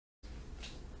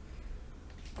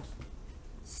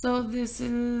So this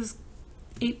is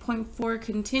 8.4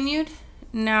 continued.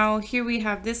 Now here we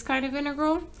have this kind of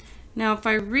integral. Now if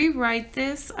I rewrite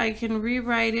this, I can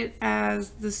rewrite it as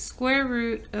the square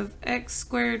root of x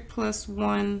squared plus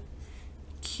 1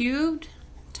 cubed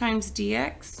times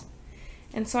dx.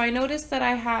 And so I notice that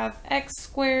I have x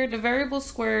squared, a variable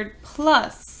squared,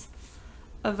 plus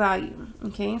a value.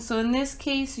 Okay, so in this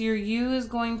case, your u is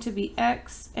going to be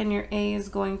x and your a is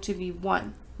going to be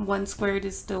 1. 1 squared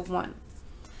is still 1.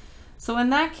 So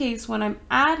in that case, when I'm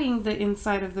adding the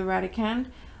inside of the radicand,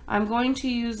 I'm going to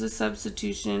use the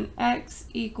substitution x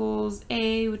equals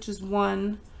a, which is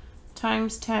 1,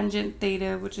 times tangent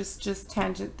theta, which is just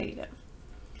tangent theta.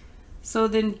 So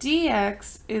then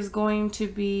dx is going to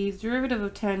be derivative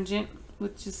of tangent,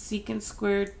 which is secant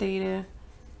squared theta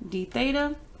d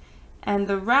theta. And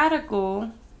the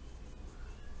radical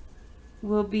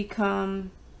will become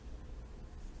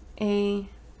a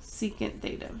secant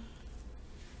theta.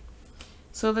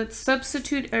 So let's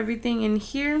substitute everything in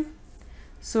here.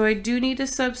 So I do need to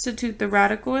substitute the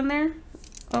radical in there.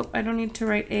 Oh, I don't need to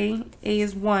write a. A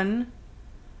is 1.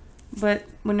 But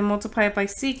when you multiply it by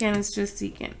secant, it's just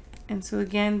secant. And so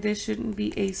again, this shouldn't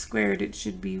be a squared. It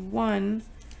should be 1.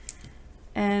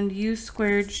 And u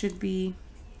squared should be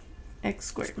x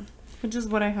squared, which is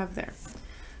what I have there.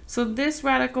 So this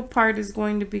radical part is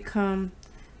going to become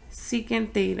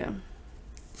secant theta.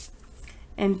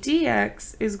 And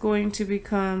dx is going to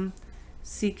become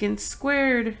secant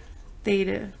squared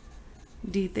theta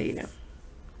d theta.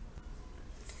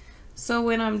 So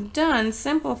when I'm done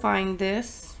simplifying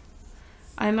this,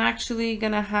 I'm actually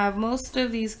going to have most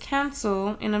of these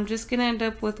cancel, and I'm just going to end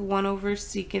up with 1 over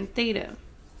secant theta.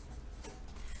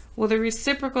 Well, the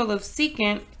reciprocal of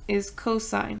secant is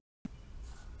cosine.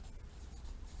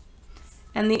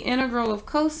 And the integral of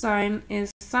cosine is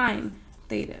sine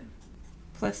theta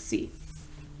plus c.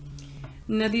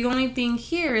 Now the only thing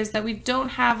here is that we don't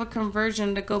have a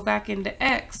conversion to go back into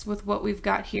x with what we've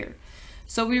got here.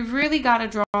 So we've really got to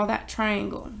draw that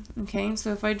triangle. Okay,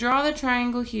 so if I draw the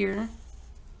triangle here,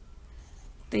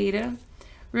 theta,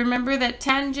 remember that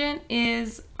tangent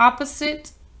is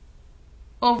opposite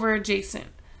over adjacent.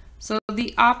 So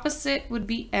the opposite would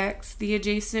be x, the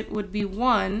adjacent would be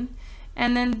 1,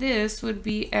 and then this would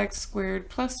be x squared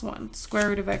plus 1, square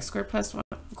root of x squared plus 1,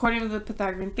 according to the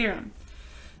Pythagorean theorem.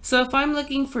 So if I'm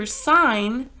looking for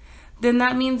sine, then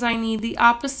that means I need the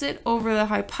opposite over the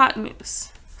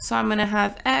hypotenuse. So I'm going to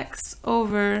have x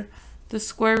over the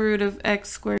square root of x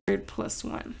squared plus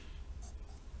 1.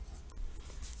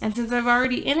 And since I've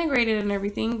already integrated and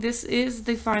everything, this is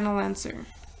the final answer.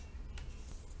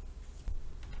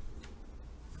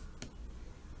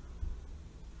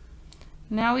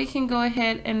 Now we can go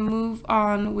ahead and move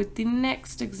on with the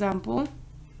next example.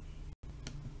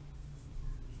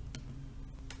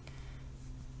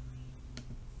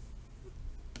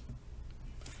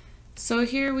 So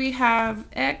here we have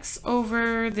x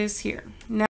over this here.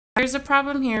 Now there's a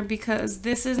problem here because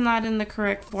this is not in the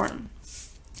correct form.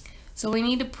 So we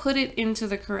need to put it into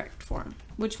the correct form,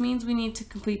 which means we need to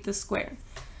complete the square.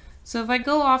 So if I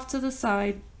go off to the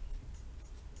side,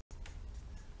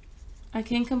 I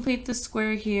can complete the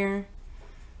square here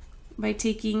by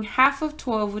taking half of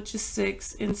 12, which is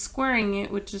 6, and squaring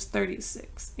it, which is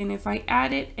 36. And if I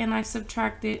add it and I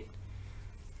subtract it,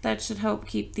 that should help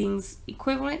keep things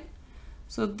equivalent.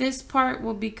 So this part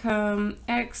will become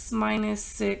x minus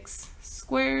 6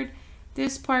 squared.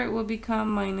 This part will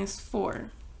become minus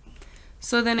 4.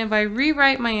 So then if I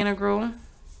rewrite my integral,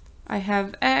 I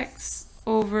have x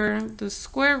over the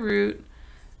square root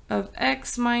of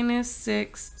x minus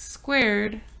 6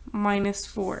 squared minus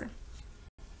 4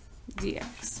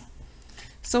 dx.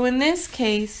 So in this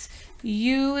case,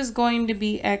 u is going to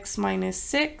be x minus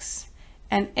 6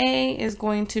 and a is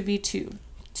going to be 2.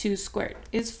 2 squared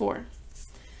is 4.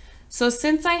 So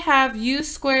since I have u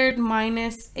squared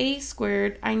minus a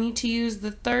squared, I need to use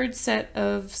the third set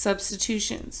of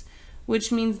substitutions, which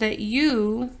means that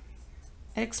u,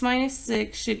 x minus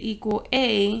 6, should equal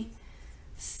a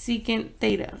secant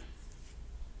theta.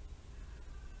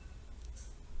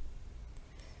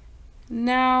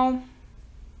 Now,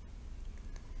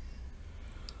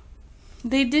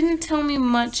 they didn't tell me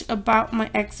much about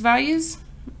my x values,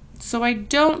 so I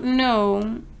don't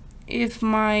know if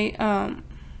my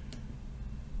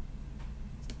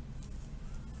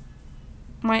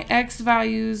my x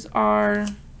values are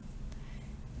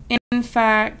in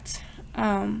fact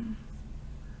I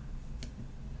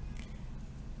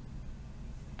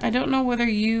don't know whether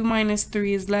u minus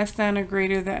 3 is less than or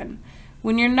greater than.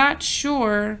 When you're not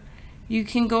sure, you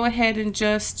can go ahead and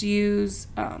just use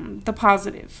the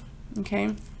positive.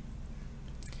 Okay,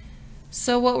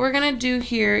 So what we're going to do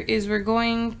here is we're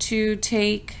going to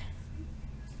take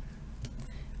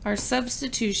our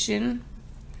substitution,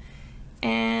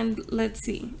 and let's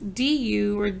see,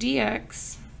 du or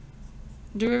dx,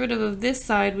 derivative of this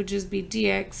side would just be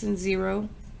dx and 0,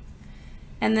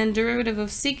 and then derivative of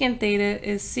secant theta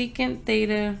is secant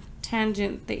theta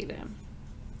tangent theta.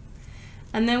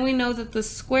 And then we know that the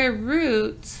square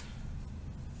root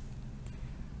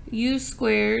u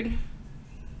squared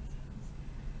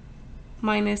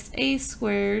minus a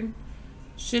squared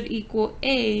should equal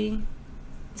a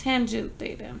tangent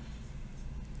theta.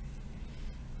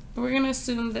 We're going to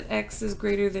assume that x is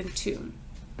greater than 2,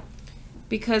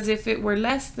 because if it were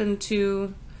less than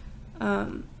 2,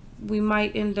 we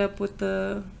might end up with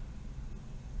a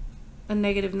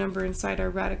negative number inside our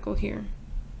radical here.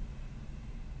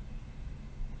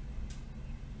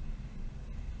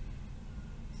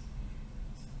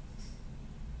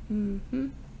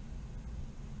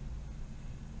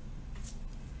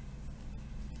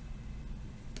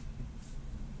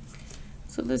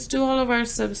 So let's do all of our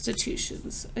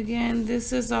substitutions. Again,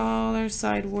 this is all our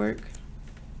side work.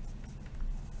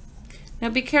 Now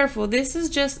be careful, this is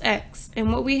just x,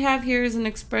 and what we have here is an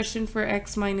expression for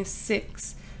x minus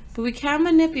 6. But we can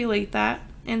manipulate that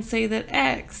and say that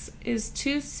x is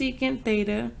 2 secant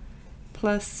theta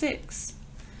plus 6.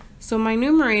 So my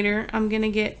numerator, I'm going to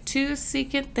get 2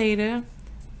 secant theta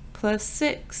plus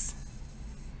 6.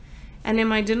 And in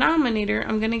my denominator,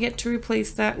 I'm going to get to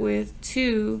replace that with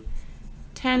 2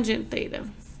 tangent theta.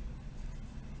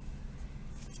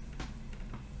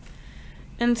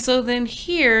 And so then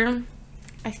here,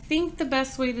 I think the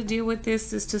best way to deal with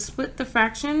this is to split the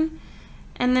fraction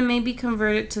and then maybe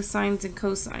convert it to sines and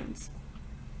cosines.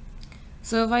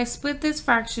 So if I split this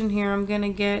fraction here, I'm going to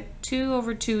get 2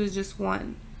 over 2 is just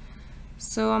 1.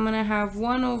 So I'm going to have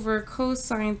 1 over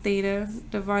cosine theta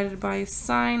divided by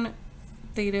sine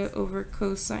theta over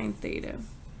cosine theta.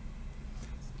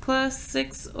 Plus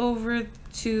 6 over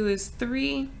 2 is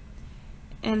 3.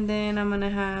 And then I'm going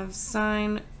to have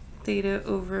sine theta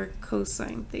over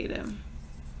cosine theta,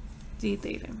 d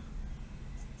theta.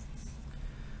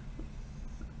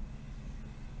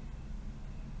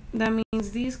 That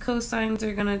means these cosines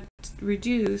are going to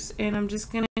reduce, and I'm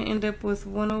just going to end up with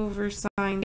 1 over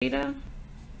sine theta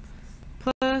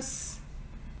plus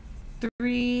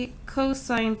 3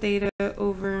 cosine theta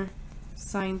over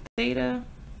sine theta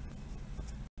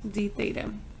d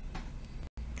theta.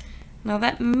 Now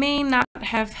that may not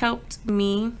have helped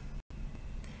me,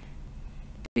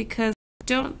 because I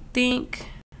don't think,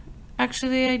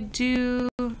 actually I do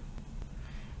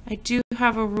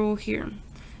have a rule here.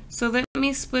 So let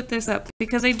me split this up,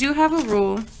 because I do have a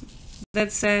rule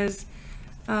that says,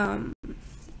 well,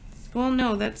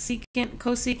 no, that's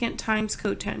cosecant times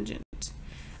cotangent.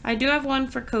 I do have one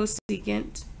for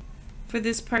cosecant for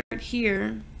this part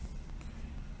here,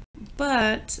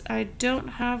 but I don't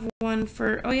have one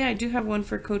for, oh yeah, I do have one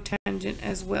for cotangent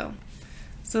as well.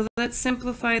 So let's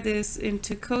simplify this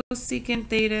into cosecant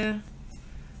theta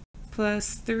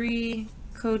plus 3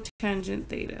 cotangent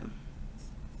theta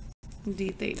d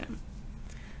theta.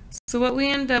 So what we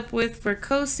end up with for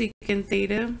cosecant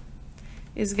theta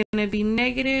is going to be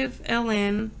negative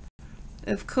ln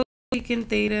of cosecant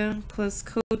theta plus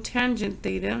cotangent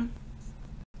theta.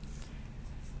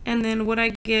 And then what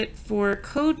I get for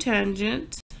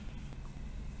cotangent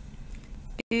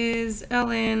is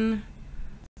ln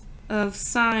of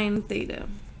sine theta.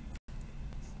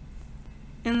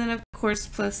 And then of course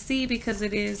plus c, because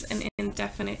it is an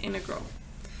indefinite integral.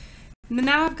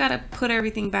 Now I've got to put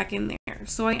everything back in there.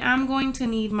 So I am going to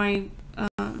need my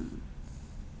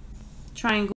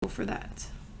triangle for that.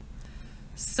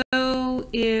 So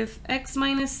if x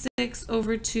minus 6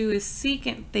 over 2 is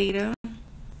secant theta,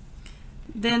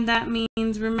 then that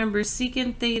means, remember,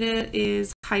 secant theta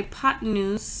is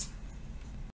hypotenuse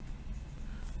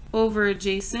over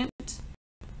adjacent,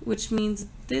 which means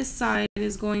this side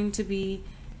is going to be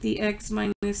the x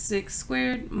minus 6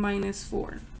 squared minus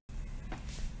 4.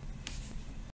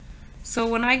 So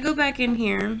when I go back in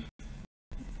here,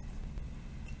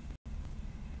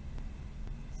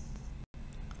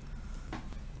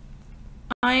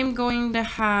 I'm going to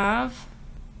have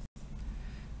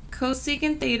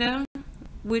cosecant theta,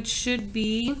 which should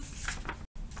be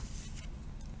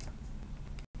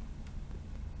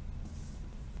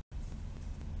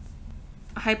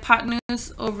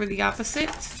hypotenuse over the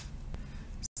opposite.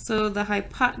 So the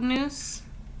hypotenuse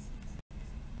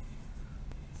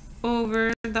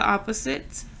over the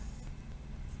opposite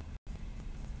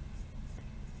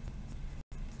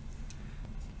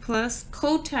plus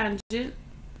cotangent,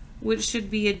 which should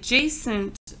be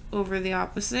adjacent over the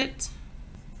opposite,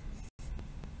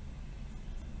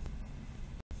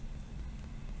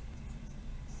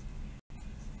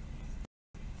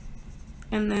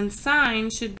 And then sine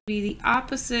should be the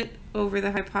opposite over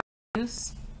the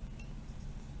hypotenuse.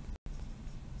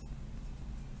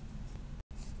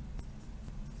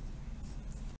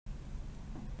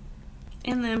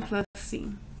 And then plus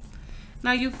c.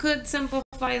 Now you could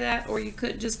simplify that, or you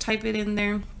could just type it in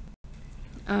there.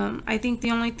 I think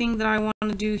the only thing that I want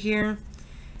to do here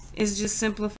is just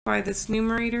simplify this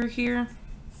numerator here.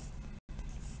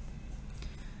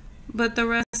 But the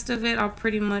rest of it, I'll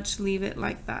pretty much leave it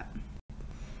like that.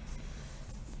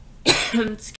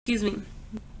 Excuse me.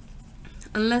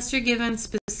 Unless you're given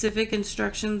specific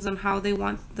instructions on how they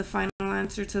want the final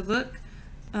answer to look,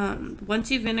 once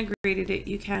you've integrated it,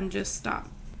 you can just stop.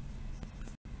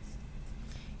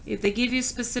 If they give you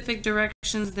specific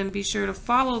directions, then be sure to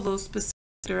follow those specific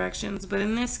directions. But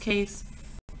in this case,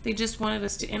 they just wanted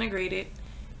us to integrate it,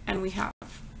 and we have.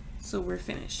 So we're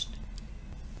finished.